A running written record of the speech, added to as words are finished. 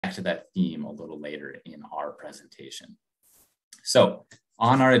back to that theme a little later in our presentation. So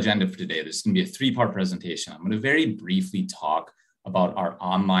on our agenda for today, there's going to be a three-part presentation. I'm going to very briefly talk about our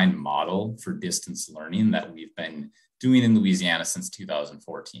online model for distance learning that we've been doing in Louisiana since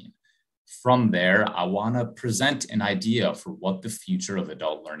 2014. From there, I want to present an idea for what the future of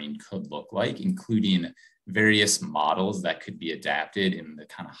adult learning could look like, including various models that could be adapted in the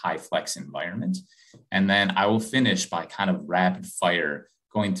kind of high flex environment. And then I will finish by kind of rapid fire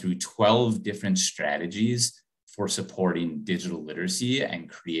going through 12 different strategies for supporting digital literacy and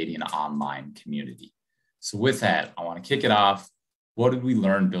creating an online community. So with that, I want to kick it off. What did we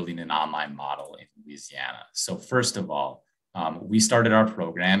learn building an online model in Louisiana? So first of all, we started our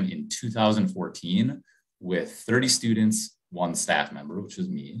program in 2014 with 30 students, 1 staff member, which was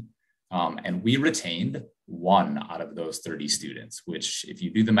me. And we retained 1 out of those 30 students, which if you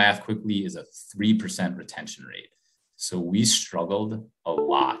do the math quickly is a 3% retention rate. So we struggled a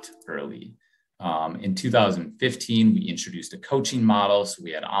lot early. In 2015, we introduced a coaching model. So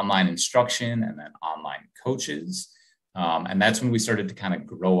we had online instruction and then online coaches. And that's when we started to kind of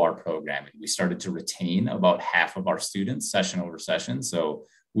grow our programming. We started to retain about half of our students session over session. So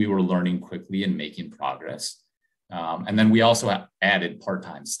we were learning quickly and making progress. And then we also added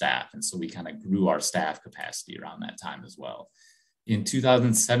part-time staff. And so we kind of grew our staff capacity around that time as well. In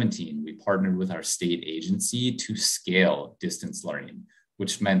 2017, we partnered with our state agency to scale distance learning,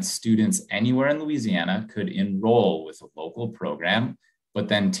 which meant students anywhere in Louisiana could enroll with a local program, but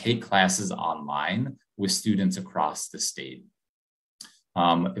then take classes online with students across the state.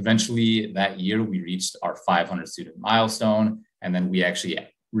 Eventually that year, we reached our 500 student milestone, and then we actually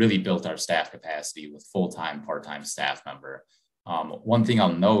really built our staff capacity with full-time, part-time staff member. One thing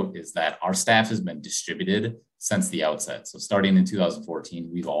I'll note is that our staff has been distributed since the outset. So starting in 2014,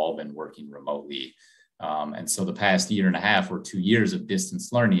 we've all been working remotely. And so the past year and a half or 2 years of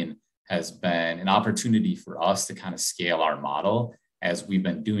distance learning has been an opportunity for us to kind of scale our model as we've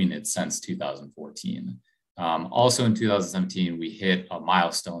been doing it since 2014. Also in 2017, we hit a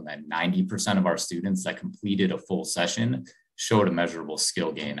milestone that 90% of our students that completed a full session showed a measurable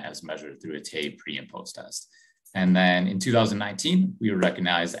skill gain as measured through a TABE pre and post test. And then in 2019, we were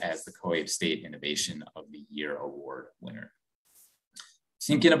recognized as the COABE State Innovation of the Year Award winner.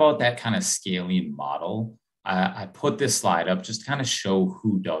 Thinking about that kind of scaling model, I put this slide up just to kind of show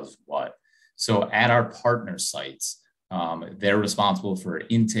who does what. So at our partner sites, they're responsible for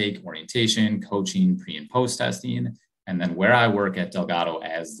intake, orientation, coaching, pre and post testing. And then where I work at Delgado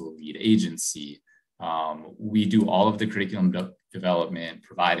as the lead agency, we do all of the curriculum development,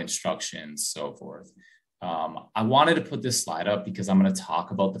 provide instructions, so forth. I wanted to put this slide up because I'm going to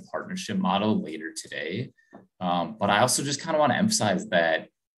talk about the partnership model later today. But I also just kind of want to emphasize that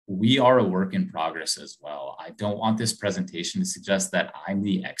we are a work in progress as well. I don't want this presentation to suggest that I'm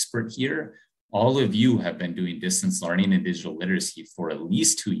the expert here. All of you have been doing distance learning and digital literacy for at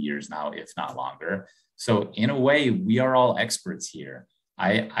least 2 years now, if not longer. So in a way, we are all experts here.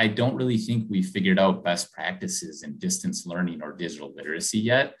 I don't really think we figured out best practices in distance learning or digital literacy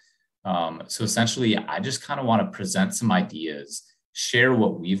yet. So essentially, I just kind of want to present some ideas, share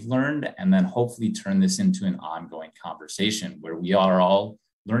what we've learned, and then hopefully turn this into an ongoing conversation where we are all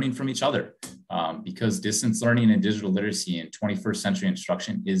learning from each other, because distance learning and digital literacy in 21st century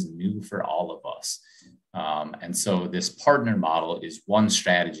instruction is new for all of us. And so this partner model is one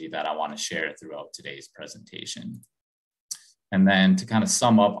strategy that I want to share throughout today's presentation. And then to kind of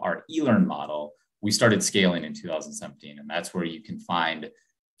sum up our eLearn model, we started scaling in 2017, and that's where you can find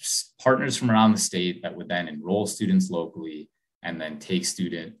partners from around the state that would then enroll students locally and then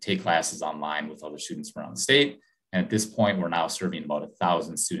take classes online with other students from around the state. And at this point, we're now serving about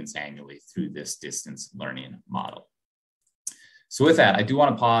 1,000 students annually through this distance learning model. So with that, I do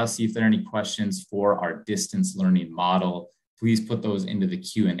want to pause, see if there are any questions for our distance learning model. Please put those into the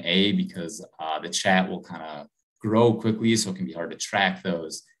Q&A because the chat will kind of grow quickly, so it can be hard to track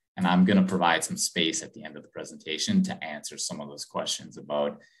those. And I'm going to provide some space at the end of the presentation to answer some of those questions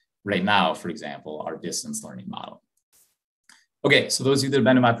about right now, for example, our distance learning model. Okay, so those of you that have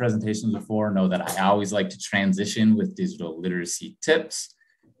been to my presentations before know that I always like to transition with digital literacy tips.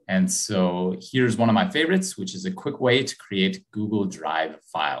 And so here's one of my favorites, which is a quick way to create Google Drive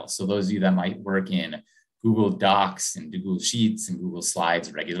files. So those of you that might work in Google Docs and Google Sheets and Google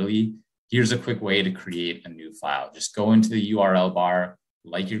Slides regularly, here's a quick way to create a new file. Just go into the URL bar,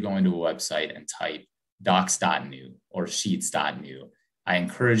 like you're going to a website, and type docs.new or sheets.new. I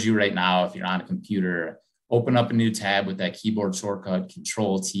encourage you right now, if you're on a computer, open up a new tab with that keyboard shortcut,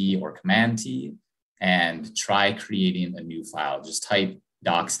 Control-T or Command-T, and try creating a new file. Just type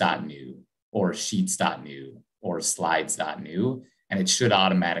docs.new or sheets.new or slides.new, and it should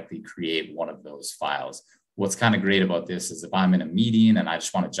automatically create one of those files. What's kind of great about this is if I'm in a meeting and I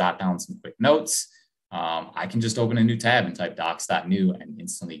just want to jot down some quick notes, I can just open a new tab and type docs.new and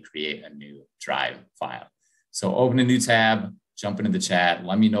instantly create a new Drive file. So open a new tab, jump into the chat,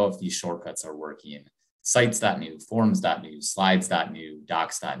 let me know if these shortcuts are working. Sites.new, forms.new, slides.new,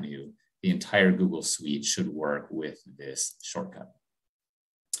 docs.new, the entire Google suite should work with this shortcut.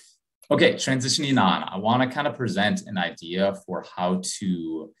 Okay, transitioning on, I want to kind of present an idea for how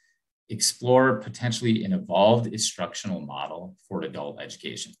to explore potentially an evolved instructional model for adult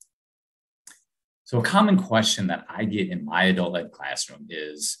education. So a common question that I get in my adult ed classroom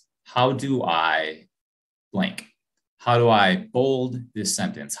is, how do I blank? How do I bold this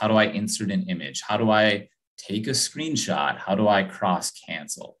sentence? How do I insert an image? How do I take a screenshot? How do I cross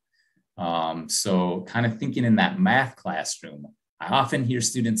cancel? So kind of thinking in that math classroom, I often hear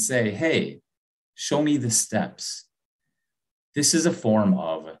students say, hey, show me the steps. This is a form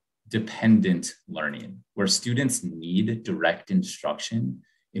of dependent learning where students need direct instruction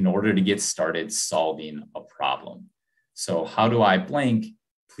in order to get started solving a problem. So how do I blank?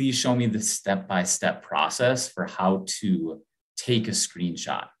 Please show me the step-by-step process for how to take a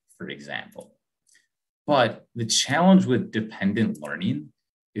screenshot, for example. But the challenge with dependent learning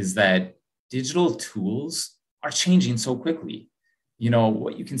is that digital tools are changing so quickly. You know,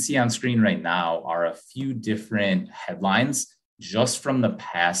 what you can see on screen right now are a few different headlines just from the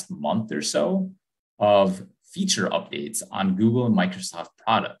past month or so of feature updates on Google and Microsoft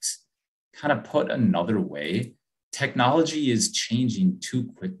products. Kind of put another way, technology is changing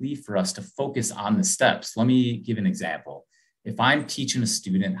too quickly for us to focus on the steps. Let me give an example. If I'm teaching a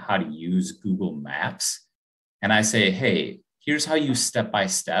student how to use Google Maps and I say, hey, here's how you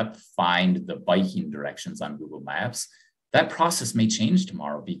step-by-step find the biking directions on Google Maps, that process may change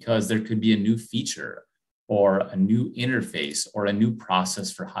tomorrow because there could be a new feature or a new interface or a new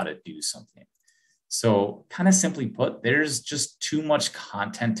process for how to do something. So kind of simply put, there's just too much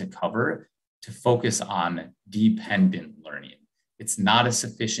content to cover to focus on dependent learning. It's not a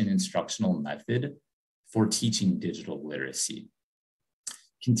sufficient instructional method for teaching digital literacy.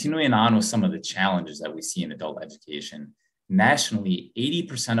 Continuing on with some of the challenges that we see in adult education, nationally,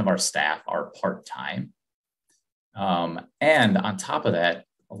 80% of our staff are part-time. And on top of that,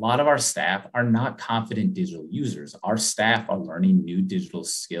 a lot of our staff are not confident digital users. Our staff are learning new digital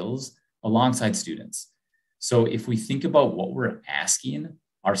skills alongside students. So if we think about what we're asking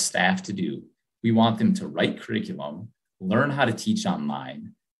our staff to do, we want them to write curriculum, learn how to teach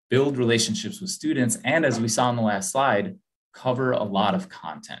online, build relationships with students, and as we saw in the last slide, cover a lot of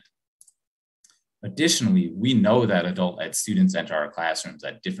content. Additionally, we know that adult ed students enter our classrooms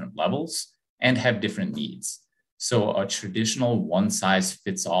at different levels and have different needs. So a traditional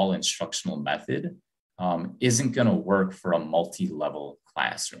one-size-fits-all instructional method isn't going to work for a multi-level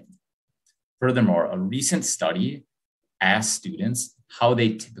classroom. Furthermore, a recent study asked students how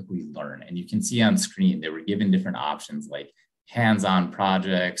they typically learn. And you can see on screen, they were given different options like hands-on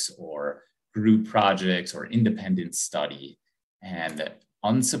projects or group projects or independent study. And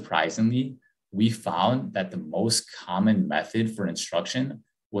unsurprisingly, we found that the most common method for instruction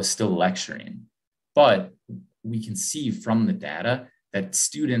was still lecturing. But we can see from the data that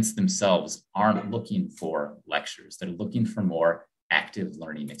students themselves aren't looking for lectures. They're looking for more active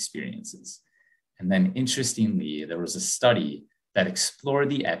learning experiences. And then interestingly, there was a study that explored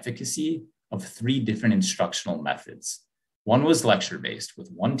the efficacy of 3 different instructional methods. One was lecture-based with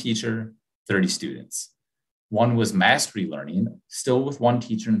 1 teacher, 30 students. One was mastery learning, still with 1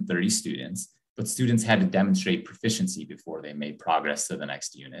 teacher and 30 students, but students had to demonstrate proficiency before they made progress to the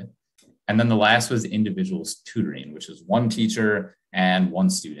next unit. And then the last was individual tutoring, which was 1 teacher and 1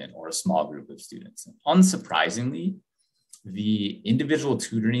 student or a small group of students. And unsurprisingly, the individual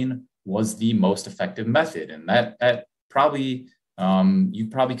tutoring was the most effective method. And that probably, you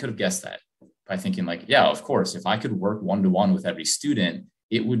probably could have guessed that by thinking like, yeah, of course, if I could work one-to-one with every student,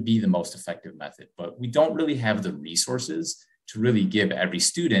 it would be the most effective method. But we don't really have the resources to really give every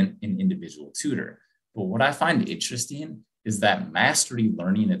student an individual tutor. But what I find interesting is that mastery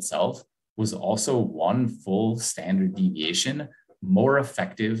learning itself was also 1 full standard deviation more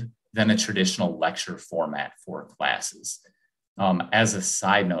effective than a traditional lecture format for classes. As a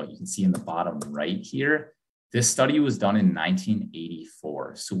side note, you can see in the bottom right here, this study was done in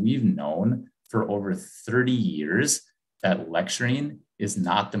 1984. So we've known for over 30 years that lecturing is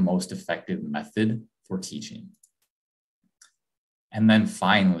not the most effective method for teaching. And then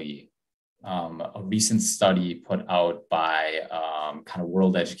finally, a recent study put out by kind of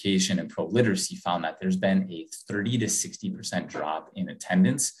World Education and Pro Literacy found that there's been a 30 to 60% drop in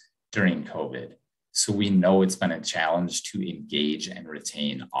attendance during COVID. So we know it's been a challenge to engage and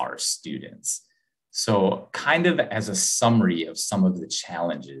retain our students. So kind of as a summary of some of the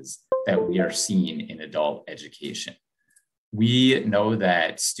challenges that we are seeing in adult education, we know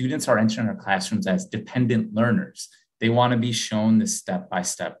that students are entering our classrooms as dependent learners. They want to be shown the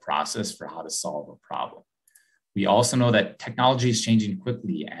step-by-step process for how to solve a problem. We also know that technology is changing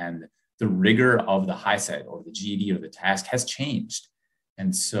quickly and the rigor of the HiSET or the GED or the task has changed.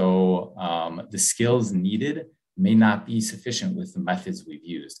 And so the skills needed may not be sufficient with the methods we've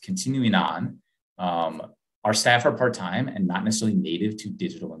used. Continuing on, our staff are part-time and not necessarily native to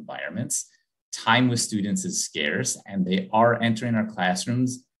digital environments. Time with students is scarce and they are entering our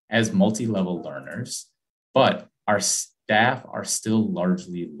classrooms as multi-level learners, but our staff are still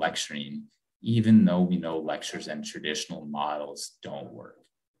largely lecturing, even though we know lectures and traditional models don't work.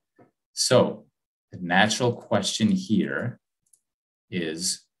 So the natural question here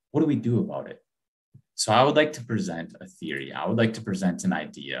is, what do we do about it? So I would like to present a theory. I would like to present an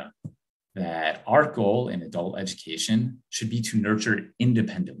idea that our goal in adult education should be to nurture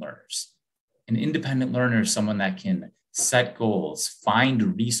independent learners. An independent learner is someone that can set goals,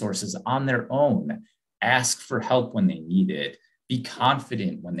 find resources on their own, ask for help when they need it, be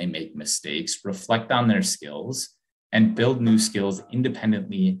confident when they make mistakes, reflect on their skills, and build new skills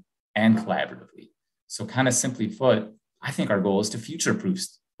independently and collaboratively. So kind of simply put, I think our goal is to future-proof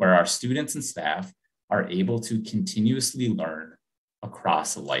where our students and staff are able to continuously learn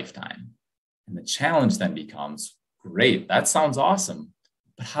across a lifetime. And the challenge then becomes, great, that sounds awesome,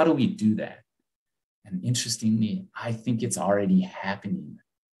 but how do we do that? And interestingly, I think it's already happening.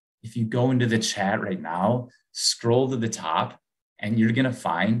 If you go into the chat right now, scroll to the top, and you're going to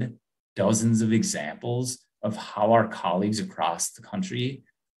find dozens of examples of how our colleagues across the country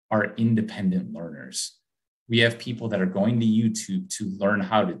are independent learners. We have people that are going to YouTube to learn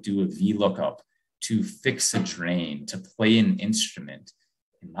how to do a VLOOKUP, to fix a drain, to play an instrument.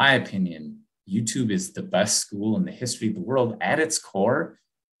 In my opinion, YouTube is the best school in the history of the world. At its core,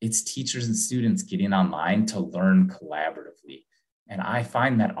 it's teachers and students getting online to learn collaboratively. And I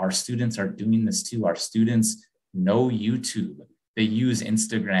find that our students are doing this too. Our students know YouTube. They use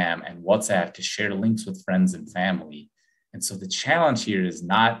Instagram and WhatsApp to share links with friends and family. And so the challenge here is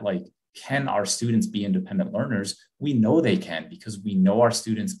not like, can our students be independent learners? We know they can because we know our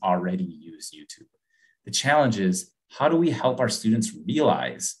students already use YouTube. The challenge is, how do we help our students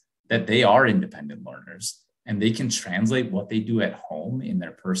realize that they are independent learners and they can translate what they do at home in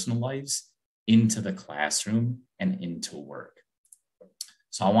their personal lives into the classroom and into work?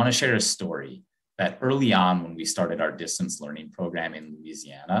 So I want to share a story that early on when we started our distance learning program in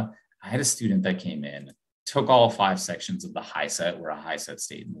Louisiana, I had a student that came in, took all 5 sections of the HiSET. We're a HiSET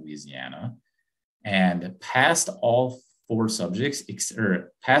state in Louisiana, and passed all 4 subjects,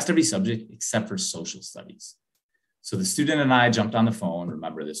 or passed every subject except for social studies. So the student and I jumped on the phone.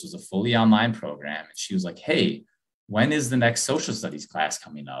 Remember, this was a fully online program. And she was like, hey, when is the next social studies class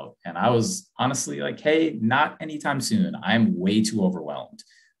coming out? And I was honestly like, hey, not anytime soon. I'm way too overwhelmed.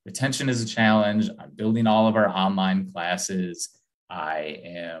 Retention is a challenge. I'm building all of our online classes.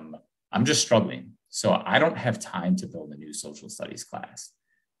 I'm just struggling. So I don't have time to build a new social studies class.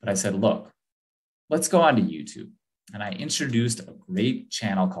 But I said, look, let's go onto YouTube. And I introduced a great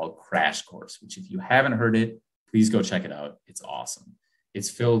channel called Crash Course, which if you haven't heard it, please go check it out. It's awesome. It's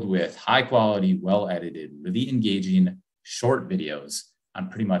filled with high quality, well-edited, really engaging, short videos on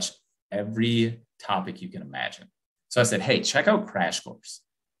pretty much every topic you can imagine. So I said, hey, check out Crash Course.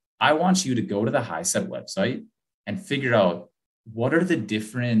 I want you to go to the HiSET website and figure out what are the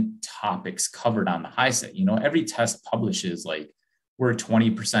different topics covered on the HiSET. You know, every test publishes like, we're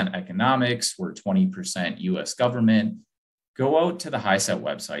 20% economics, we're 20% US government. Go out to the HiSET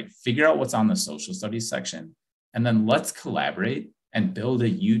website, figure out what's on the social studies section, and then let's collaborate and build a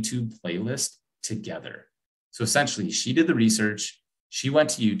YouTube playlist together. So essentially, she did the research, she went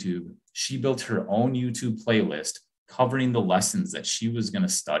to YouTube, she built her own YouTube playlist covering the lessons that she was going to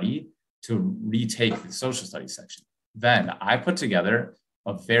study to retake the social studies section. Then I put together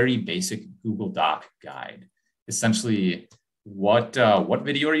a very basic Google Doc guide. Essentially, what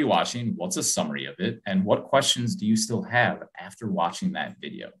video are you watching? What's a summary of it? And what questions do you still have after watching that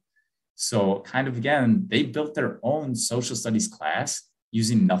video? So kind of, again, they built their own social studies class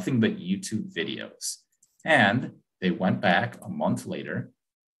using nothing but YouTube videos. And they went back a month later,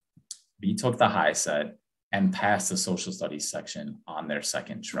 retook the HiSET, and passed the social studies section on their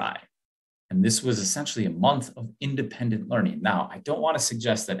second try. And this was essentially a month of independent learning. Now, I don't want to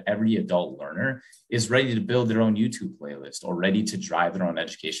suggest that every adult learner is ready to build their own YouTube playlist or ready to drive their own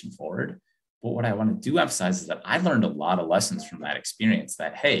education forward. But what I want to do emphasize is that I learned a lot of lessons from that experience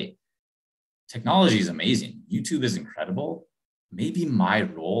that, hey, technology is amazing. YouTube is incredible. Maybe my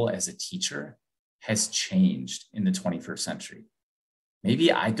role as a teacher has changed in the 21st century.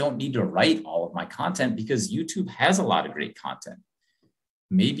 Maybe I don't need to write all of my content because YouTube has a lot of great content.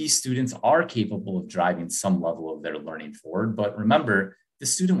 Maybe students are capable of driving some level of their learning forward, but remember, the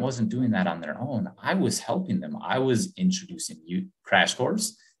student wasn't doing that on their own. I was helping them. I was introducing crash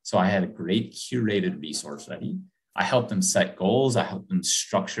course. So I had a great curated resource ready. I helped them set goals. I helped them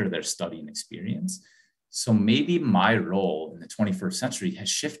structure their studying experience. So maybe my role in the 21st century has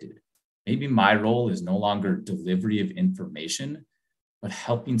shifted. Maybe my role is no longer delivery of information, but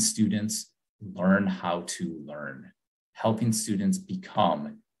helping students learn how to learn, helping students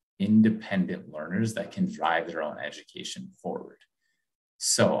become independent learners that can drive their own education forward.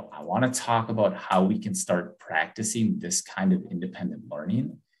 So I want to talk about how we can start practicing this kind of independent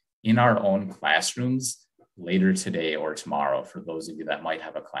learning in our own classrooms later today or tomorrow, for those of you that might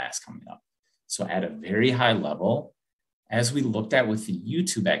have a class coming up. So at a very high level, as we looked at with the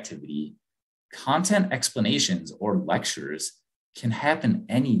YouTube activity, content explanations or lectures can happen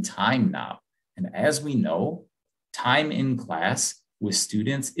anytime now. And as we know, time in class with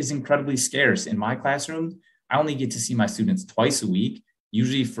students is incredibly scarce. In my classroom, I only get to see my students twice a week,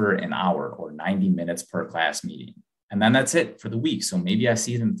 usually for an hour or 90 minutes per class meeting. And then that's it for the week. So maybe I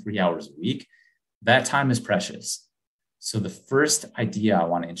see them 3 hours a week. That time is precious. So the first idea I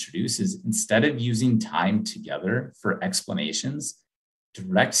want to introduce is, instead of using time together for explanations,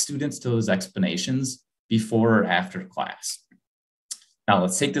 direct students to those explanations before or after class. Now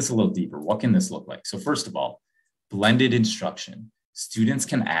let's take this a little deeper. What can this look like? So first of all, blended instruction. Students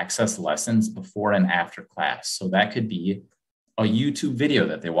can access lessons before and after class. So that could be a YouTube video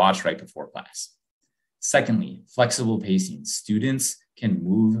that they watch right before class. Secondly, flexible pacing. Students can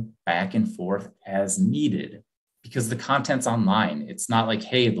move back and forth as needed because the content's online. It's not like,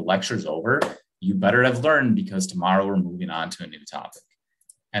 hey, the lecture's over. You better have learned because tomorrow we're moving on to a new topic.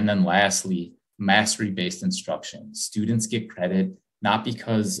 And then lastly, mastery-based instruction. Students get credit not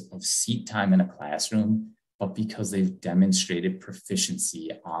because of seat time in a classroom, but because they've demonstrated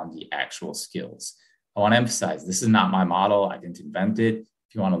proficiency on the actual skills. I want to emphasize, this is not my model. I didn't invent it.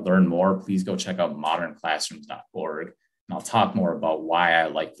 If you want to learn more, please go check out modernclassrooms.org, and I'll talk more about why I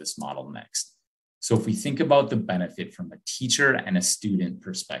like this model next. So if we think about the benefit from a teacher and a student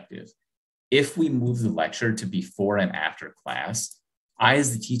perspective, if we move the lecture to before and after class, I,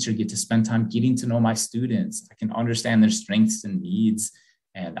 as the teacher, get to spend time getting to know my students. I can understand their strengths and needs,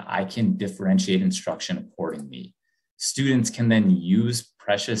 and I can differentiate instruction accordingly. Students can then use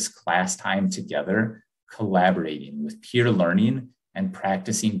precious class time together, collaborating with peer learning and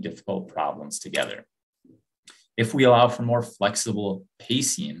practicing difficult problems together. If we allow for more flexible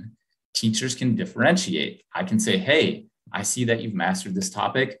pacing, teachers can differentiate. I can say, hey, I see that you've mastered this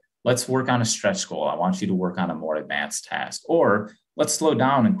topic. Let's work on a stretch goal. I want you to work on a more advanced task. Or let's slow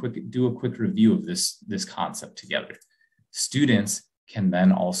down and do a quick review of this concept together. Students can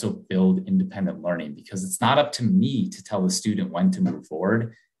then also build independent learning because it's not up to me to tell the student when to move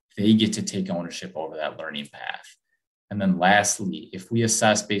forward. They get to take ownership over that learning path. And then lastly, if we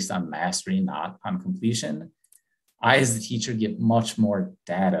assess based on mastery, not on completion, I, as the teacher, get much more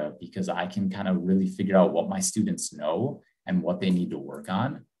data because I can kind of really figure out what my students know and what they need to work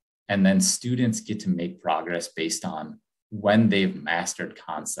on. And then students get to make progress based on when they've mastered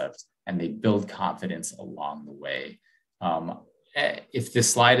concepts and they build confidence along the way. If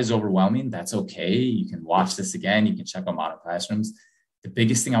this slide is overwhelming, that's okay. You can watch this again. You can check out Modern Classrooms. The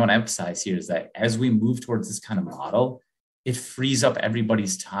biggest thing I want to emphasize here is that as we move towards this kind of model, it frees up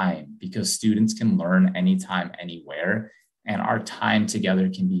everybody's time because students can learn anytime, anywhere, and our time together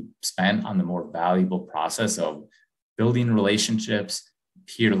can be spent on the more valuable process of building relationships,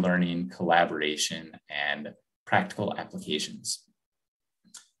 peer learning, collaboration, and practical applications.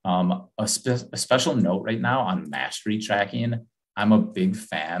 A special note right now on mastery tracking. I'm a big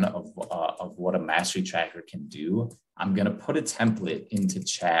fan of what a mastery tracker can do. I'm going to put a template into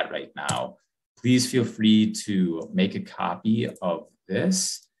chat right now. Please feel free to make a copy of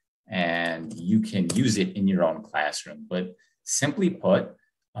this and you can use it in your own classroom. But simply put,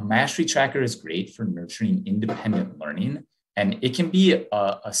 a mastery tracker is great for nurturing independent learning. And it can be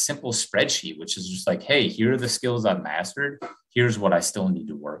a simple spreadsheet, which is just like, hey, here are the skills I've mastered. Here's what I still need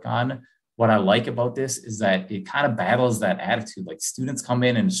to work on. What I like about this is that it kind of battles that attitude. Like students come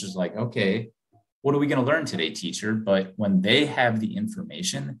in and it's just like, okay, what are we going to learn today, teacher? But when they have the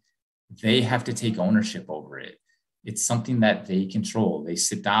information, they have to take ownership over it. It's something that they control. They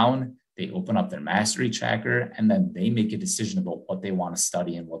sit down, they open up their mastery tracker, and then they make a decision about what they want to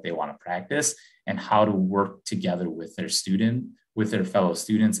study and what they want to practice and how to work together with their student, with their fellow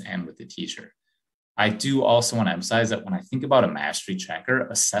students, and with the teacher. I do also want to emphasize that when I think about a mastery tracker,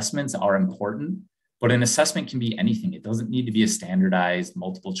 assessments are important, but an assessment can be anything. It doesn't need to be a standardized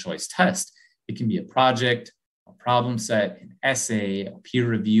multiple choice test. It can be a project, a problem set, an essay, a peer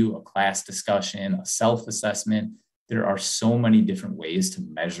review, a class discussion, a self-assessment. There are so many different ways to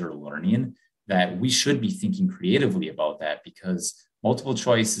measure learning that we should be thinking creatively about that, because multiple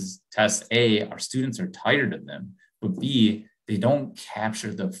choices tests, A, our students are tired of them, but B, they don't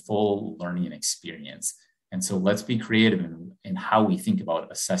capture the full learning experience. And so let's be creative in how we think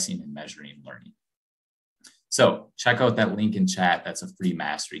about assessing and measuring learning. So check out that link in chat. That's a free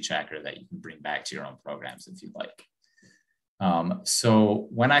mastery tracker that you can bring back to your own programs if you'd like. So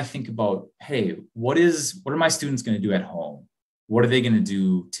when I think about, hey, what are my students going to do at home? What are they going to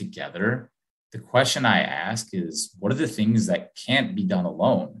do together? The question I ask is, what are the things that can't be done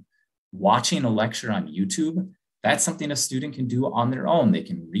alone? Watching a lecture on YouTube, that's something a student can do on their own. They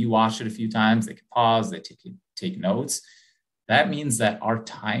can rewatch it a few times, they can pause, they take notes. That means that our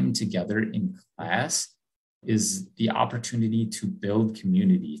time together in class is the opportunity to build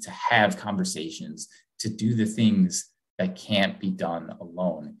community, to have conversations, to do the things that can't be done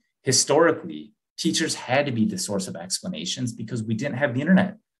alone. Historically, teachers had to be the source of explanations because we didn't have the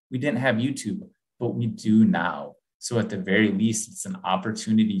internet. We didn't have YouTube, but we do now. So at the very least, it's an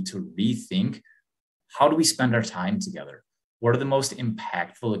opportunity to rethink, how do we spend our time together? What are the most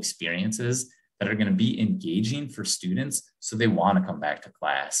impactful experiences that are going to be engaging for students so they want to come back to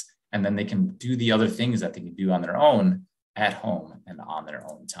class? And then they can do the other things that they can do on their own at home and on their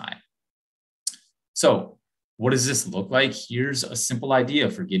own time. So what does this look like? Here's a simple idea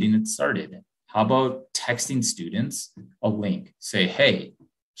for getting it started. How about texting students a link? Say, hey,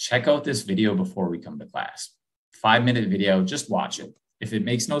 check out this video before we come to class. 5-minute video, just watch it. If it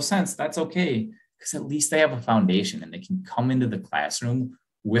makes no sense, that's okay, because at least they have a foundation and they can come into the classroom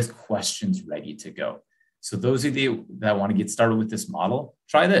with questions ready to go. So those of you that want to get started with this model,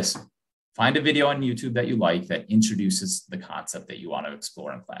 try this. Find a video on YouTube that you like that introduces the concept that you want to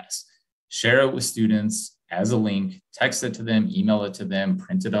explore in class. Share it with students as a link, text it to them, email it to them,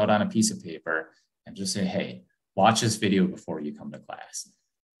 print it out on a piece of paper, and just say, hey, watch this video before you come to class.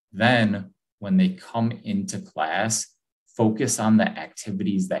 Then when they come into class, focus on the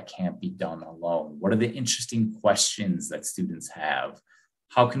activities that can't be done alone. What are the interesting questions that students have?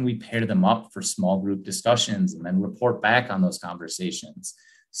 How can we pair them up for small group discussions and then report back on those conversations?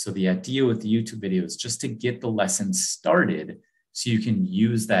 So the idea with the YouTube video is just to get the lesson started so you can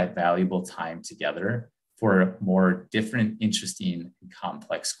use that valuable time together for more different, interesting, and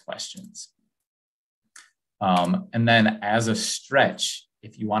complex questions. And then as a stretch,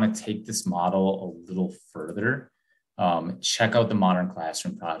 if you want to take this model a little further, check out the Modern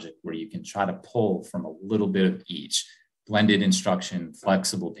Classroom Project, where you can try to pull from a little bit of each: blended instruction,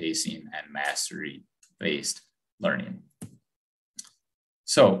 flexible pacing, and mastery-based learning.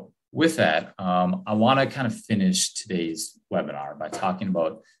 So with that, I want to kind of finish today's webinar by talking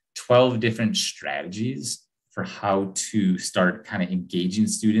about 12 different strategies for how to start kind of engaging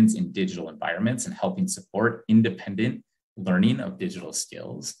students in digital environments and helping support independent learning of digital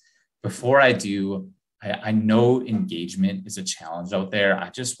skills. Before I do, I know engagement is a challenge out there. I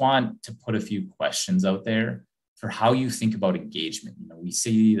just want to put a few questions out there for how you think about engagement. You know, we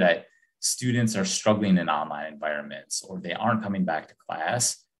see that students are struggling in online environments or they aren't coming back to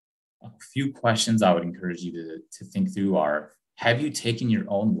class. A few questions I would encourage you to think through are, have you taken your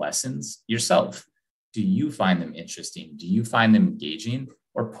own lessons yourself? Do you find them interesting? Do you find them engaging?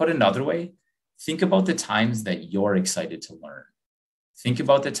 Or put another way, think about the times that you're excited to learn. Think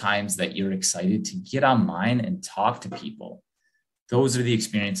about the times that you're excited to get online and talk to people. Those are the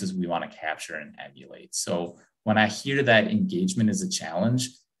experiences we want to capture and emulate. So when I hear that engagement is a challenge,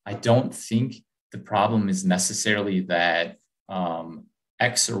 I don't think the problem is necessarily that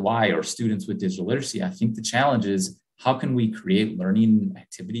X or Y or students with digital literacy. I think the challenge is, how can we create learning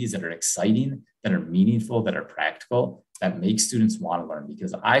activities that are exciting, that are meaningful, that are practical, that make students want to learn?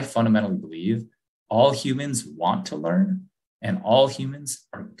 Because I fundamentally believe all humans want to learn and all humans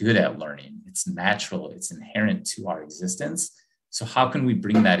are good at learning. It's natural, it's inherent to our existence. So how can we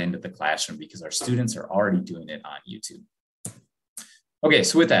bring that into the classroom? Because our students are already doing it on YouTube. Okay,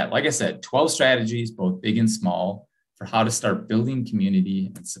 so with that, like I said, 12 strategies, both big and small, for how to start building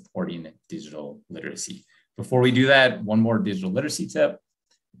community and supporting digital literacy. Before we do that, one more digital literacy tip.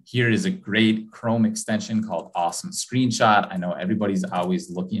 Here is a great Chrome extension called Awesome Screenshot. I know everybody's always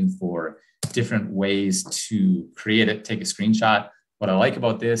looking for different ways to create it, take a screenshot. What I like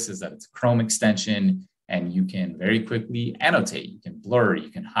about this is that it's a Chrome extension and you can very quickly annotate, you can blur, you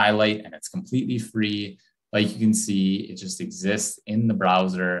can highlight, and it's completely free. Like you can see, it just exists in the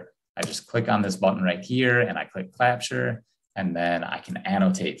browser. I just click on this button right here and I click Clapture, and then I can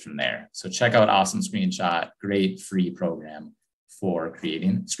annotate from there. So check out Awesome Screenshot, great free program for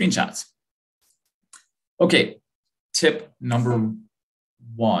creating screenshots. Okay, tip number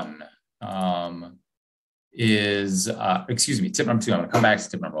one tip number two. I'm gonna come back to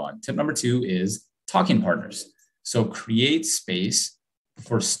tip number one. Tip number two is talking partners. So create space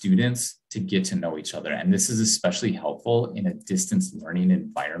for students to get to know each other. And this is especially helpful in a distance learning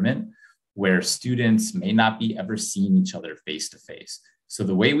environment where students may not be ever seeing each other face to face. So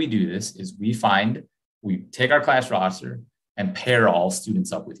the way we do this is we take our class roster and pair all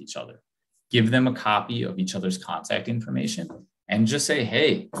students up with each other. Give them a copy of each other's contact information and just say,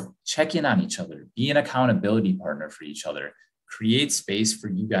 hey, check in on each other, be an accountability partner for each other, create space for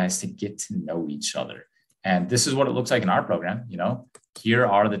you guys to get to know each other. And this is what it looks like in our program. Here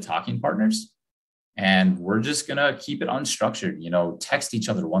are the talking partners, and we're just gonna keep it unstructured, text each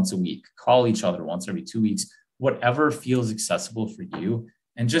other once a week, call each other once every 2 weeks, whatever feels accessible for you,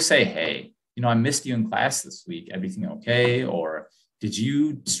 and just say, hey, I missed you in class this week, everything okay? Or did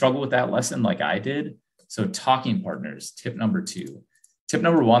you struggle with that lesson like I did? So talking partners, tip number two. Tip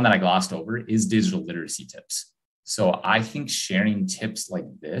number one that I glossed over is digital literacy tips. So I think sharing tips like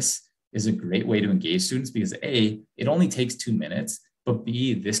this is a great way to engage students because A, it only takes 2 minutes, but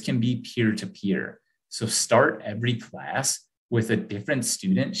B, this can be peer-to-peer. So start every class with a different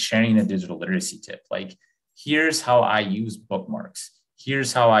student sharing a digital literacy tip. Like, here's how I use bookmarks.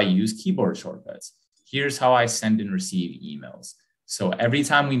 Here's how I use keyboard shortcuts. Here's how I send and receive emails. So every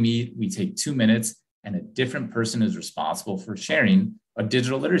time we meet, we take 2 minutes and a different person is responsible for sharing a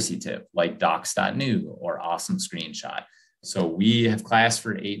digital literacy tip like docs.new or Awesome Screenshot. So we have class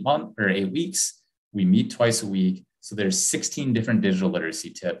for 8 weeks. We meet twice a week. So there's 16 different digital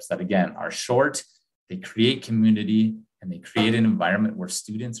literacy tips that, again, are short. They create community and they create an environment where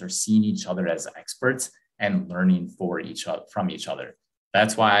students are seeing each other as experts and learning from each other.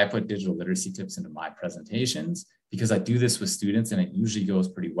 That's why I put digital literacy tips into my presentations, because I do this with students and it usually goes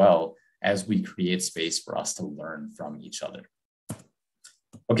pretty well as we create space for us to learn from each other.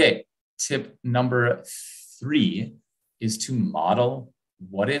 Okay, tip number 3 is to model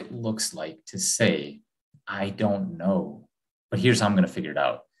what it looks like to say, I don't know, but here's how I'm going to figure it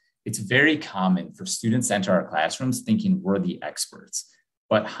out. It's very common for students to enter our classrooms thinking we're the experts.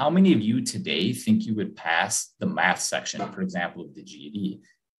 But how many of you today think you would pass the math section, for example, of the GED?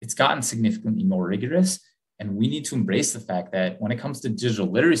 It's gotten significantly more rigorous, and we need to embrace the fact that when it comes to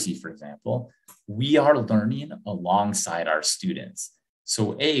digital literacy, for example, we are learning alongside our students.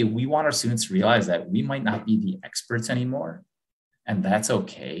 So A, we want our students to realize that we might not be the experts anymore, and that's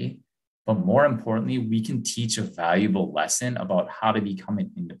okay. But more importantly, we can teach a valuable lesson about how to become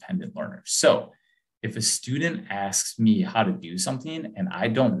an independent learner. So if a student asks me how to do something and I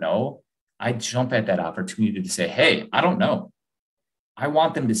don't know, I jump at that opportunity to say, hey, I don't know. I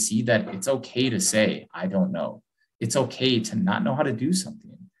want them to see that it's okay to say, I don't know. It's okay to not know how to do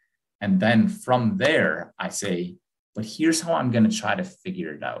something. And then from there, I say, but here's how I'm going to try to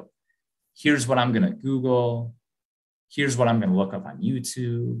figure it out. Here's what I'm going to Google. Here's what I'm going to look up on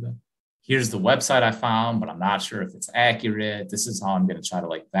YouTube. Here's the website I found, but I'm not sure if it's accurate. This is how I'm going to try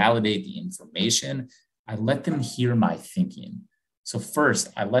to validate the information. I let them hear my thinking. So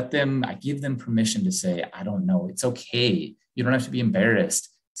first, I give them permission to say, I don't know. It's okay. You don't have to be embarrassed.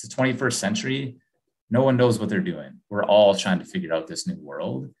 It's the 21st century. No one knows what they're doing. We're all trying to figure out this new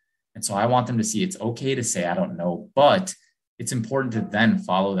world. And so I want them to see it's okay to say, I don't know, but it's important to then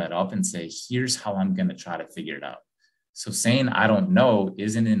follow that up and say, here's how I'm going to try to figure it out. So saying I don't know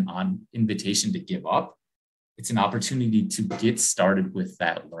isn't an invitation to give up. It's an opportunity to get started with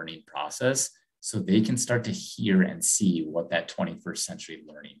that learning process so they can start to hear and see what that 21st century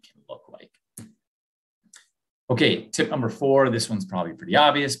learning can look like. Okay, tip number 4, this one's probably pretty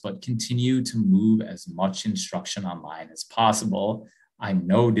obvious, but continue to move as much instruction online as possible. I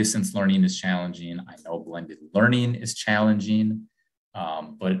know distance learning is challenging. I know blended learning is challenging.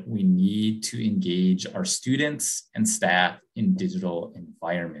 But we need to engage our students and staff in digital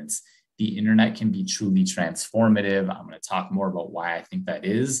environments. The internet can be truly transformative. I'm going to talk more about why I think that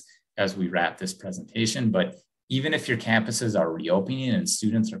is as we wrap this presentation. But even if your campuses are reopening and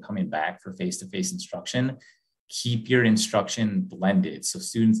students are coming back for face-to-face instruction, keep your instruction blended so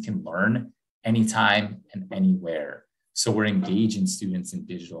students can learn anytime and anywhere. So we're engaging students in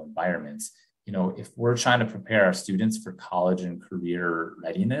digital environments. If we're trying to prepare our students for college and career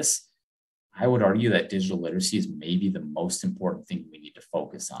readiness, I would argue that digital literacy is maybe the most important thing we need to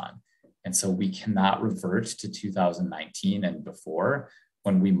focus on. And so we cannot revert to 2019 and before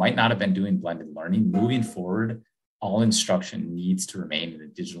when we might not have been doing blended learning. Moving forward, all instruction needs to remain in a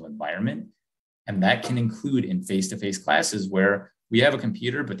digital environment. And that can include in face-to-face classes where we have a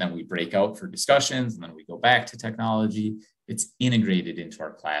computer, but then we break out for discussions and then we go back to technology. It's integrated into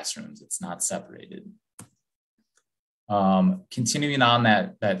our classrooms. It's not separated. Continuing on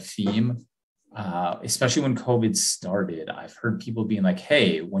that theme, especially when COVID started, I've heard people being like,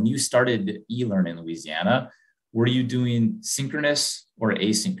 hey, when you started eLearn in Louisiana, were you doing synchronous or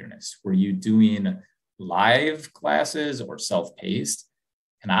asynchronous? Were you doing live classes or self-paced?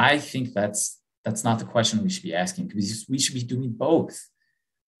 And I think that's not the question we should be asking, because we should be doing both.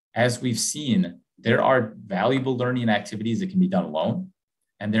 As we've seen, there are valuable learning activities that can be done alone,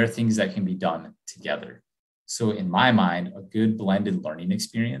 and there are things that can be done together. So in my mind, a good blended learning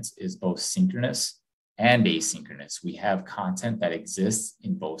experience is both synchronous and asynchronous. We have content that exists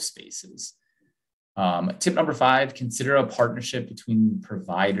in both spaces. Tip number 5, consider a partnership between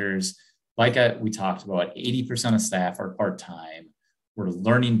providers. Like we talked about, 80% of staff are part-time. We're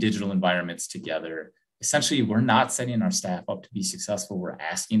learning digital environments together. Essentially, we're not setting our staff up to be successful. We're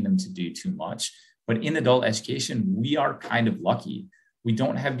asking them to do too much. But in adult education, we are kind of lucky. We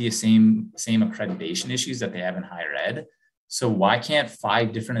don't have the same accreditation issues that they have in higher ed. So why can't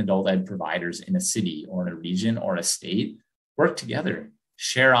 5 different adult ed providers in a city or in a region or a state work together,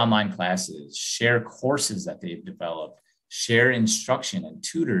 share online classes, share courses that they've developed, share instruction and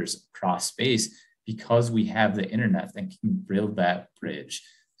tutors across space, because we have the internet that can build that bridge.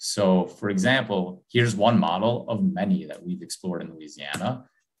 So for example, here's one model of many that we've explored in Louisiana.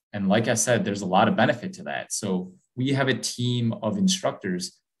 And like I said, there's a lot of benefit to that. So we have a team of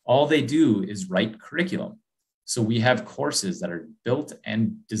instructors. All they do is write curriculum. So we have courses that are built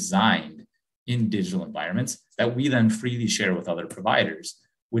and designed in digital environments that we then freely share with other providers,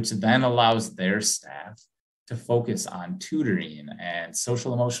 which then allows their staff to focus on tutoring and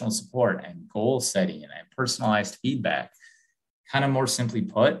social emotional support and goal setting and personalized feedback. Kind of more simply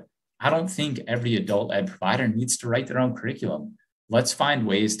put, I don't think every adult ed provider needs to write their own curriculum. Let's find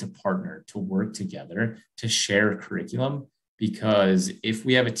ways to partner, to work together, to share curriculum, because if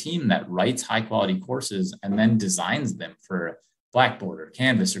we have a team that writes high quality courses and then designs them for Blackboard or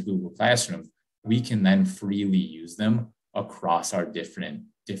Canvas or Google Classroom, we can then freely use them across our different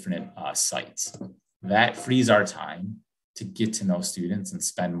sites. That frees our time to get to know students and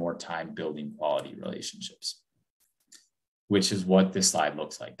spend more time building quality relationships, which is what this slide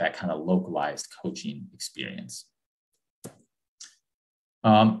looks like, that kind of localized coaching experience.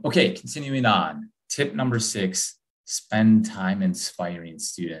 Okay, continuing on. Tip number 6, spend time inspiring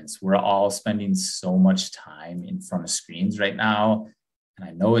students. We're all spending so much time in front of screens right now. And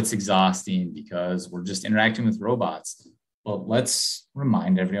I know it's exhausting because we're just interacting with robots. But let's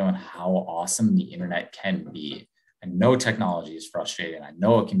remind everyone how awesome the internet can be. I know technology is frustrating. I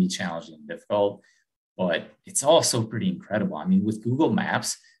know it can be challenging and difficult, but it's also pretty incredible. I mean, with Google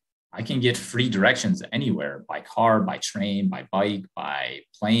Maps, I can get free directions anywhere, by car, by train, by bike, by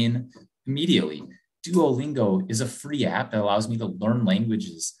plane, immediately. Duolingo is a free app that allows me to learn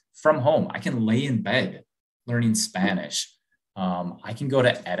languages from home. I can lay in bed learning Spanish. I can go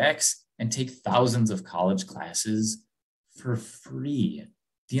to edX and take thousands of college classes for free.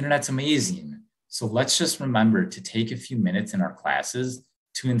 The internet's amazing. So let's just remember to take a few minutes in our classes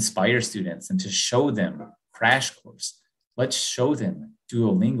to inspire students and to show them Crash Course. Let's show them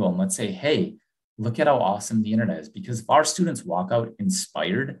Duolingo and let's say, hey, look at how awesome the internet is. Because if our students walk out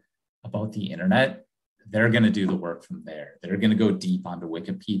inspired about the internet, they're going to do the work from there. They're going to go deep onto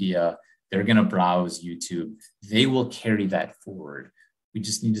Wikipedia. They're going to browse YouTube. They will carry that forward. We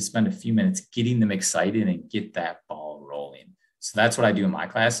just need to spend a few minutes getting them excited and get that ball rolling. So that's what I do in my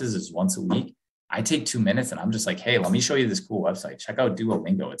classes is once a week. I take 2 minutes and I'm just like, hey, let me show you this cool website. Check out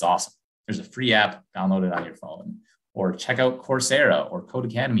Duolingo. It's awesome. There's a free app, download it on your phone. Or check out Coursera or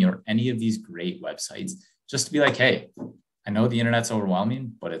Codecademy or any of these great websites just to be like, hey, I know the internet's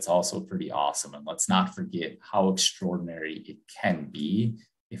overwhelming, but it's also pretty awesome. And let's not forget how extraordinary it can be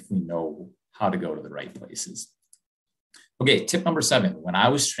if we know how to go to the right places. Okay, tip number 7. When I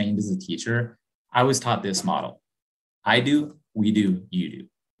was trained as a teacher, I was taught this model. I do, we do, you do.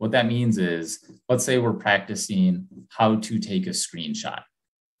 What that means is, let's say we're practicing how to take a screenshot.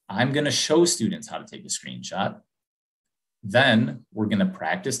 I'm going to show students how to take a screenshot. Then we're going to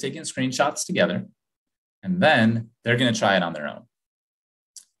practice taking screenshots together. And then they're going to try it on their own.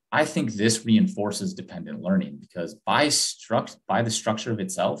 I think this reinforces dependent learning because by the structure of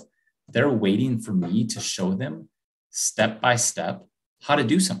itself, they're waiting for me to show them step by step how to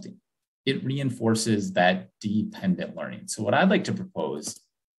do something. It reinforces that dependent learning. So what I'd like to propose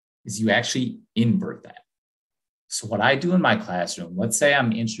is you actually invert that. So what I do in my classroom, let's say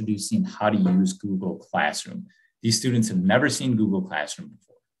I'm introducing how to use Google Classroom. These students have never seen Google Classroom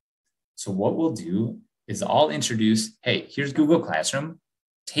before. So what we'll do is I'll introduce, hey, here's Google Classroom.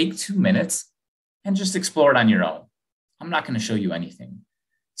 Take 2 minutes and just explore it on your own. I'm not going to show you anything.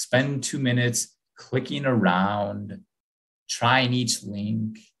 Spend 2 minutes clicking around, trying each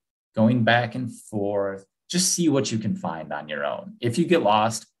link, going back and forth. Just see what you can find on your own. If you get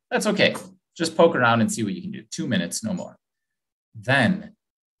lost, that's okay. Just poke around and see what you can do. 2 minutes, no more. Then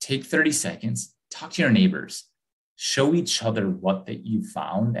take 30 seconds, talk to your neighbors, show each other what that you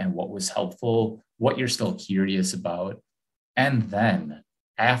found and what was helpful, what you're still curious about. And then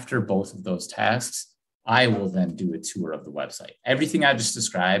after both of those tasks, I will then do a tour of the website. Everything I just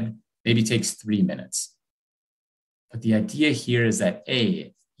described maybe takes 3 minutes. But the idea here is that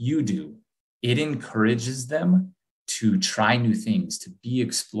it encourages them to try new things, to be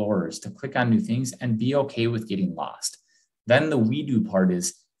explorers, to click on new things and be okay with getting lost. Then the we do part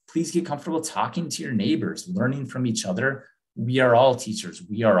is please get comfortable talking to your neighbors, learning from each other. We are all teachers.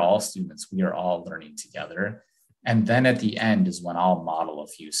 We are all students. We are all learning together. And then at the end is when I'll model a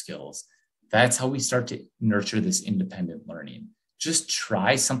few skills. That's how we start to nurture this independent learning. Just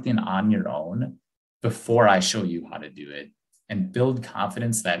try something on your own before I show you how to do it, and build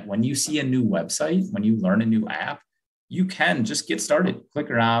confidence that when you see a new website, when you learn a new app, you can just get started, click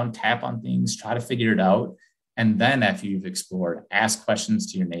around, tap on things, try to figure it out. And then after you've explored, ask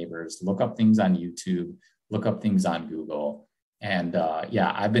questions to your neighbors, look up things on YouTube, look up things on Google. And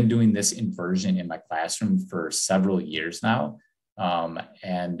I've been doing this inversion in my classroom for several years now.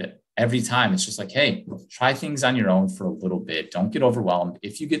 And every time it's just like, hey, try things on your own for a little bit. Don't get overwhelmed.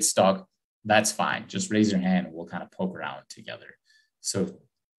 If you get stuck, that's fine. Just raise your hand and we'll kind of poke around together. So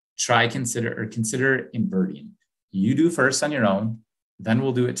consider inverting. You do first on your own, then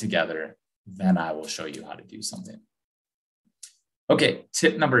we'll do it together. Then I will show you how to do something. Okay,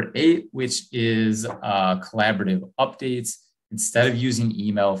 tip number 8, which is collaborative updates. Instead of using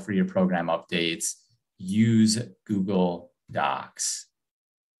email for your program updates, use Google Docs.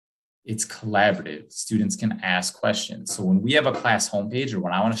 It's collaborative. Students can ask questions. So when we have a class homepage or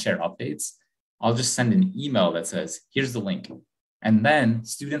when I want to share updates, I'll just send an email that says, here's the link. And then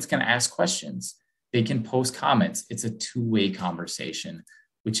students can ask questions. They can post comments. It's a two-way conversation,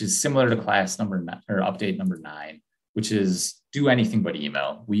 which is similar to class number 9 or update number 9, which is do anything but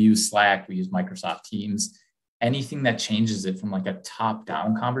email. We use Slack, we use Microsoft Teams, anything that changes it from like a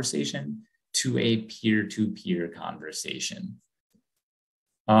top-down conversation to a peer-to-peer conversation.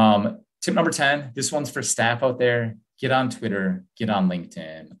 Tip number 10, this one's for staff out there. Get on Twitter, get on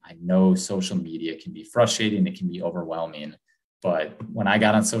LinkedIn. I know social media can be frustrating, it can be overwhelming, but when I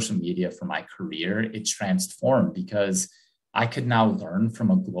got on social media for my career, it transformed because I could now learn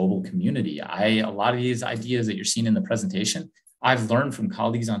from a global community. A lot of these ideas that you're seeing in the presentation, I've learned from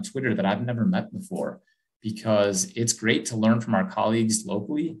colleagues on Twitter that I've never met before, because it's great to learn from our colleagues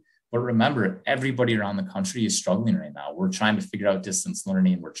locally. But remember, everybody around the country is struggling right now. We're trying to figure out distance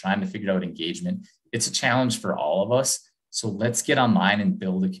learning. We're trying to figure out engagement. It's a challenge for all of us. So let's get online and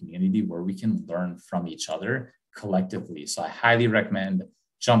build a community where we can learn from each other collectively. So I highly recommend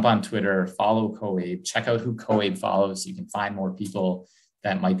jump on Twitter, follow CoAbe, check out who CoAbe follows so you can find more people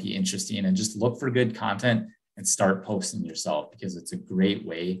that might be interesting, and just look for good content and start posting yourself, because it's a great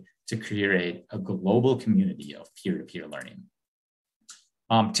way to create a global community of peer-to-peer learning.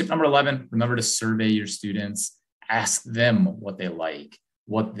 Tip number 11, remember to survey your students. Ask them what they like,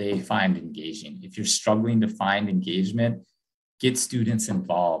 what they find engaging. If you're struggling to find engagement, get students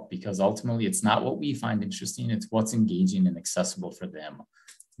involved, because ultimately it's not what we find interesting, it's what's engaging and accessible for them.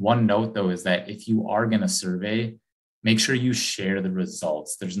 One note though is that if you are going to survey, make sure you share the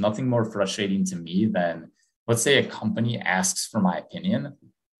results. There's nothing more frustrating to me than, let's say a company asks for my opinion,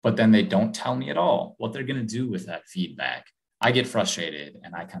 but then they don't tell me at all what they're going to do with that feedback. I get frustrated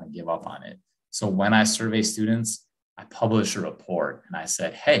and I kind of give up on it. So when I survey students, I publish a report and I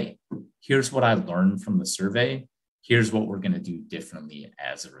said, hey, here's what I learned from the survey. Here's what we're going to do differently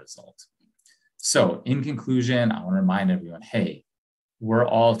as a result. So in conclusion, I want to remind everyone, hey, we're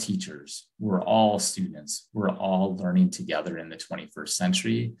all teachers. We're all students. We're all learning together in the 21st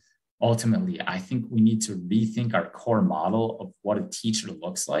century. Ultimately, I think we need to rethink our core model of what a teacher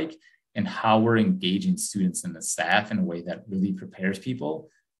looks like and how we're engaging students and the staff in a way that really prepares people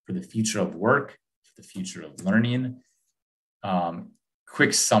for the future of work, for the future of learning.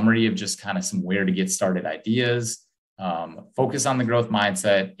 Quick summary of just kind of some where to get started ideas. Focus on the growth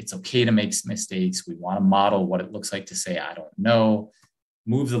mindset. It's okay to make mistakes. We want to model what it looks like to say, I don't know.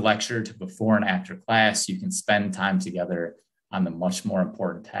 Move the lecture to before and after class. You can spend time together on the much more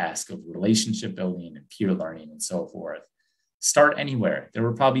important task of relationship building and peer learning and so forth. Start anywhere. There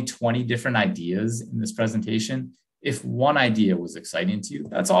were probably 20 different ideas in this presentation. If one idea was exciting to you,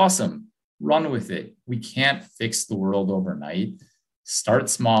 that's awesome. Run with it. We can't fix the world overnight. Start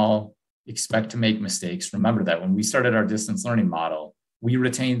small, expect to make mistakes. Remember that when we started our distance learning model, we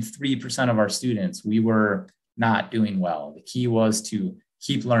retained 3% of our students. We were not doing well. The key was to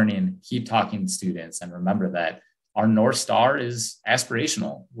keep learning, keep talking to students, and remember that our North Star is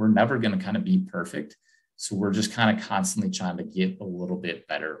aspirational. We're never going to kind of be perfect. So we're just kind of constantly trying to get a little bit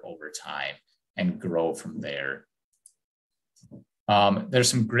better over time and grow from there. There's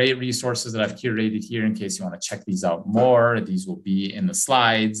some great resources that I've curated here in case you want to check these out more. These will be in the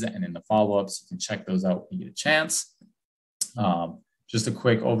slides and in the follow-ups. You can check those out when you get a chance. Just a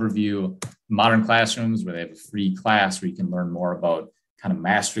quick overview, Modern Classrooms, where they have a free class where you can learn more about kind of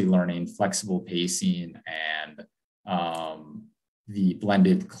mastery learning, flexible pacing, and the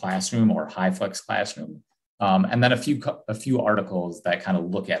blended classroom or high flex classroom. And then a few articles that kind of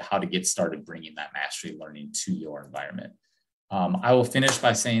look at how to get started bringing that mastery learning to your environment. I will finish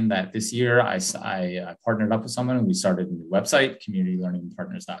by saying that this year I partnered up with someone and we started a new website,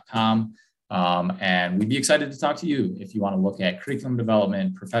 communitylearningpartners.com. And we'd be excited to talk to you if you want to look at curriculum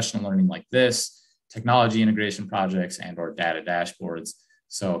development, professional learning like this, technology integration projects, and or data dashboards.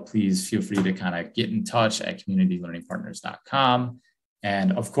 So please feel free to kind of get in touch at communitylearningpartners.com.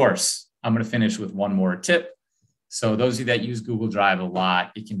 And of course, I'm going to finish with one more tip. So those of you that use Google Drive a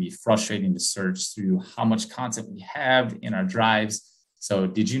lot, it can be frustrating to search through how much content we have in our drives. So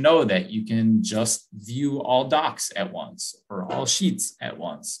did you know that you can just view all docs at once, or all sheets at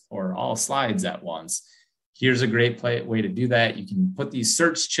once, or all slides at once? Here's a great way to do that. You can put these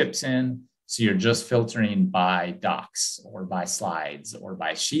search chips in. So you're just filtering by docs or by slides or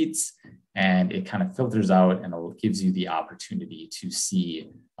by sheets, and it kind of filters out and it gives you the opportunity to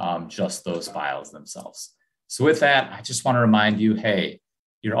see just those files themselves. So with that, I just want to remind you, hey,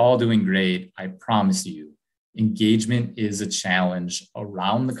 you're all doing great. I promise you, engagement is a challenge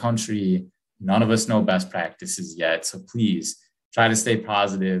around the country. None of us know best practices yet. So please try to stay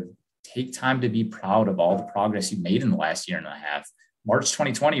positive. Take time to be proud of all the progress you made in the last year and a half. March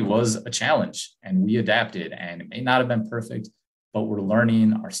 2020 was a challenge and we adapted, and it may not have been perfect, but we're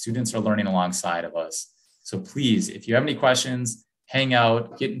learning. Our students are learning alongside of us. So please, if you have any questions, hang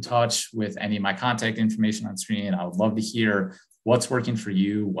out, get in touch with any of my contact information on screen. I would love to hear what's working for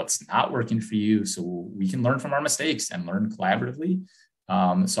you, what's not working for you, so we can learn from our mistakes and learn collaboratively.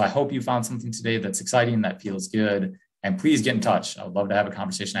 So I hope you found something today that's exciting, that feels good, and please get in touch. I would love to have a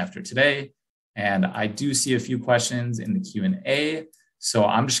conversation after today. And I do see a few questions in the Q&A. So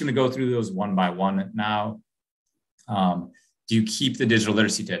I'm just going to go through those one by one now. Do you keep the digital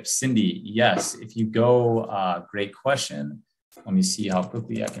literacy tips? Cindy, yes. If you go, great question. Let me see how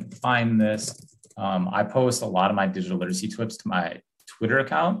quickly I can find this. I post a lot of my digital literacy tips to my Twitter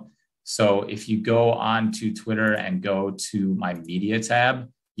account. So if you go on to Twitter and go to my media tab,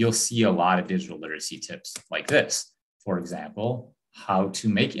 you'll see a lot of digital literacy tips like this. For example, how to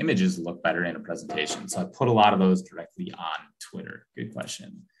make images look better in a presentation. So I put a lot of those directly on Twitter. Good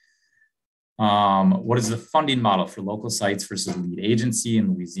question. What is the funding model for local sites versus lead agency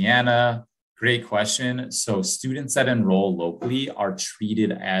in Louisiana? Great question. So students that enroll locally are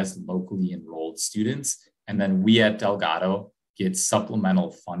treated as locally enrolled students. And then we at Delgado get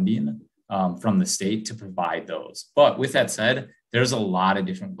supplemental funding from the state to provide those. But with that said, there's a lot of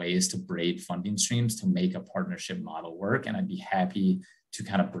different ways to braid funding streams to make a partnership model work. And I'd be happy to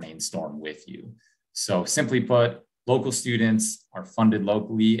kind of brainstorm with you. So simply put, local students are funded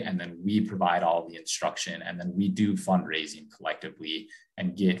locally, and then we provide all the instruction, and then we do fundraising collectively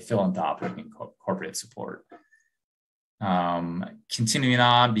and get philanthropic and corporate support. Continuing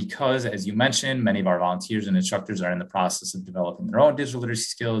on, because as you mentioned, many of our volunteers and instructors are in the process of developing their own digital literacy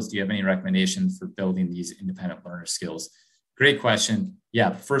skills. Do you have any recommendations for building these independent learner skills? Great question. Yeah,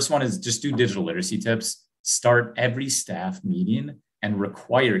 the first one is just do digital literacy tips. Start every staff meeting and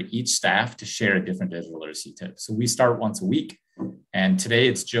require each staff to share a different digital literacy tip. So we start once a week, and today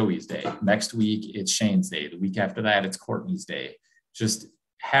it's Joey's day. Next week, it's Shane's day. The week after that, it's Courtney's day. Just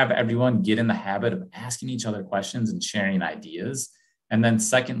have everyone get in the habit of asking each other questions and sharing ideas. And then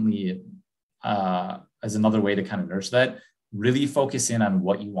secondly, as another way to kind of nurture that, really focus in on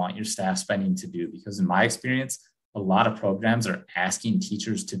what you want your staff spending to do. Because in my experience, a lot of programs are asking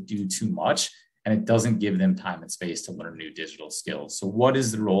teachers to do too much, and it doesn't give them time and space to learn new digital skills. So what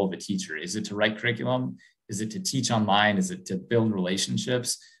is the role of a teacher? Is it to write curriculum? Is it to teach online? Is it to build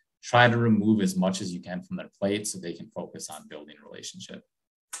relationships? Try to remove as much as you can from their plate so they can focus on building relationship.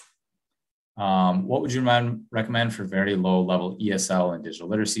 What would you recommend for very low level ESL and digital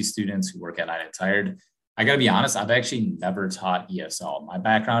literacy students who work at night and tired? I got to be honest, I've actually never taught ESL. My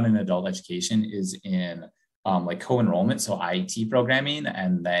background in adult education is in like co-enrollment, so IET programming,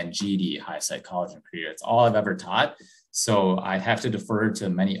 and then GED, high psychology and career. It's all I've ever taught. So I have to defer to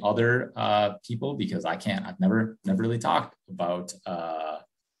many other people because I can't. I've never really talked about,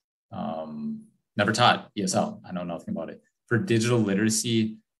 never taught ESL. I know nothing about it. For digital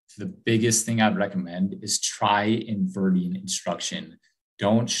literacy, the biggest thing I'd recommend is try inverting instruction.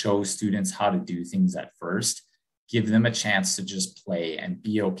 Don't show students how to do things at first. Give them a chance to just play and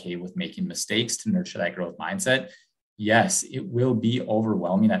be okay with making mistakes to nurture that growth mindset. Yes, it will be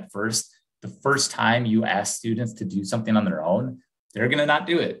overwhelming at first. The first time you ask students to do something on their own, they're going to not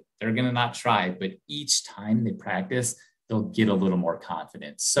do it. They're going to not try. But each time they practice, they'll get a little more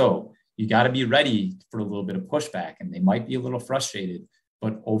confident. So you got to be ready for a little bit of pushback, and they might be a little frustrated,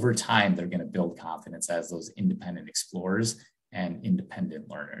 but over time, they're going to build confidence as those independent explorers and independent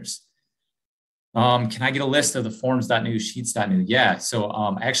learners. Can I get a list of the forms.new, sheets.new? Yeah, so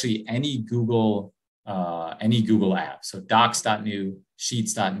actually any Google app, so docs.new,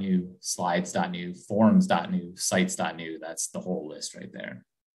 sheets.new, slides.new, forms.new, sites.new, that's the whole list right there.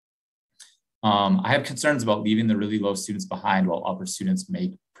 I have concerns about leaving the really low students behind while upper students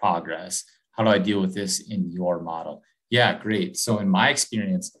make progress. How do I deal with this in your model? Yeah, great. So in my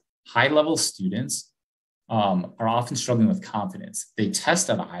experience, high-level students are often struggling with confidence. They test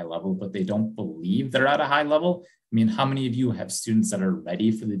at a high level, but they don't believe they're at a high level. I mean, how many of you have students that are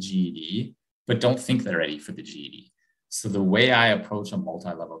ready for the GED, but don't think they're ready for the GED? So the way I approach a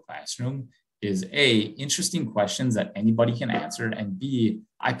multi-level classroom is A, interesting questions that anybody can answer, and B,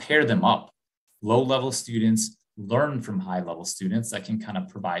 I pair them up. Low-level students learn from high-level students that can kind of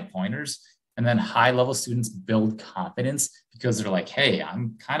provide pointers. And then high-level students build confidence because they're like, hey,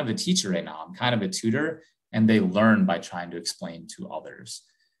 I'm kind of a teacher right now. I'm kind of a tutor. And they learn by trying to explain to others.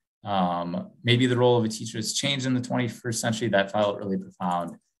 Maybe the role of a teacher has changed in the 21st century. That felt really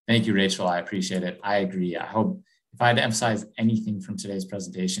profound. Thank you, Rachel. I appreciate it. I agree. I hope if I had to emphasize anything from today's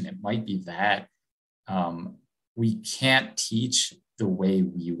presentation, it might be that we can't teach the way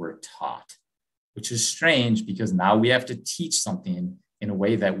we were taught, which is strange because now we have to teach something in a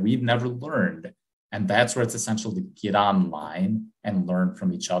way that we've never learned. And that's where it's essential to get online and learn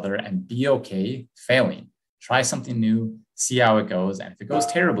from each other and be okay failing. Try something new, see how it goes. And if it goes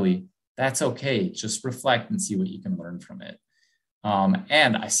terribly, that's okay. Just reflect and see what you can learn from it.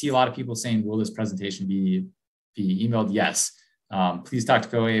 And I see a lot of people saying, will this presentation be emailed? Yes. Please talk to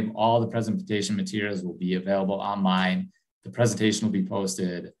Coabe. All the presentation materials will be available online. The presentation will be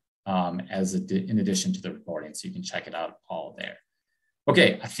posted in addition to the recording, so you can check it out all there.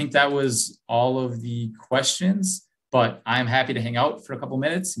 Okay, I think that was all of the questions, but I'm happy to hang out for a couple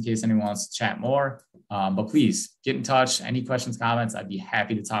minutes in case anyone wants to chat more. But please get in touch. Any questions, comments, I'd be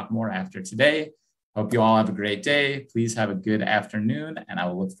happy to talk more after today. Hope you all have a great day. Please have a good afternoon, and I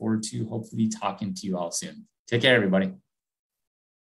will look forward to hopefully talking to you all soon. Take care, everybody.